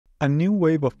A new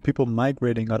wave of people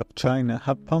migrating out of China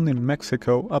have found in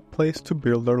Mexico a place to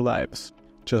build their lives.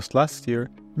 Just last year,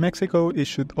 Mexico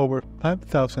issued over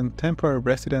 5,000 temporary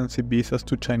residency visas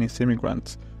to Chinese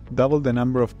immigrants, double the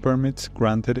number of permits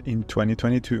granted in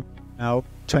 2022. Now,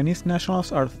 Chinese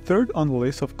nationals are third on the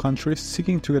list of countries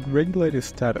seeking to get regulated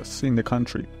status in the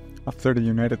country, after the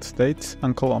United States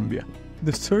and Colombia.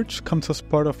 The surge comes as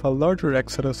part of a larger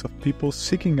exodus of people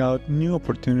seeking out new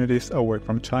opportunities away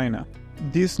from China.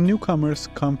 These newcomers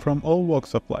come from all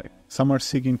walks of life. Some are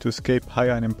seeking to escape high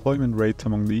unemployment rates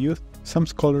among the youth, some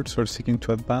scholars are seeking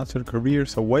to advance their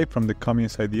careers away from the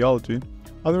communist ideology,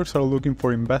 others are looking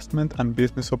for investment and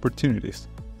business opportunities,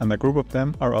 and a group of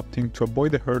them are opting to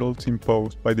avoid the hurdles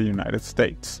imposed by the United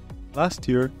States. Last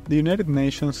year, the United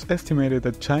Nations estimated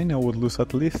that China would lose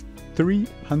at least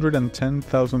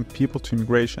 310,000 people to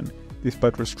immigration,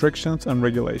 despite restrictions and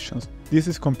regulations. This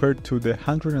is compared to the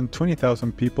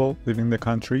 120,000 people leaving the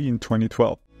country in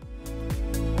 2012.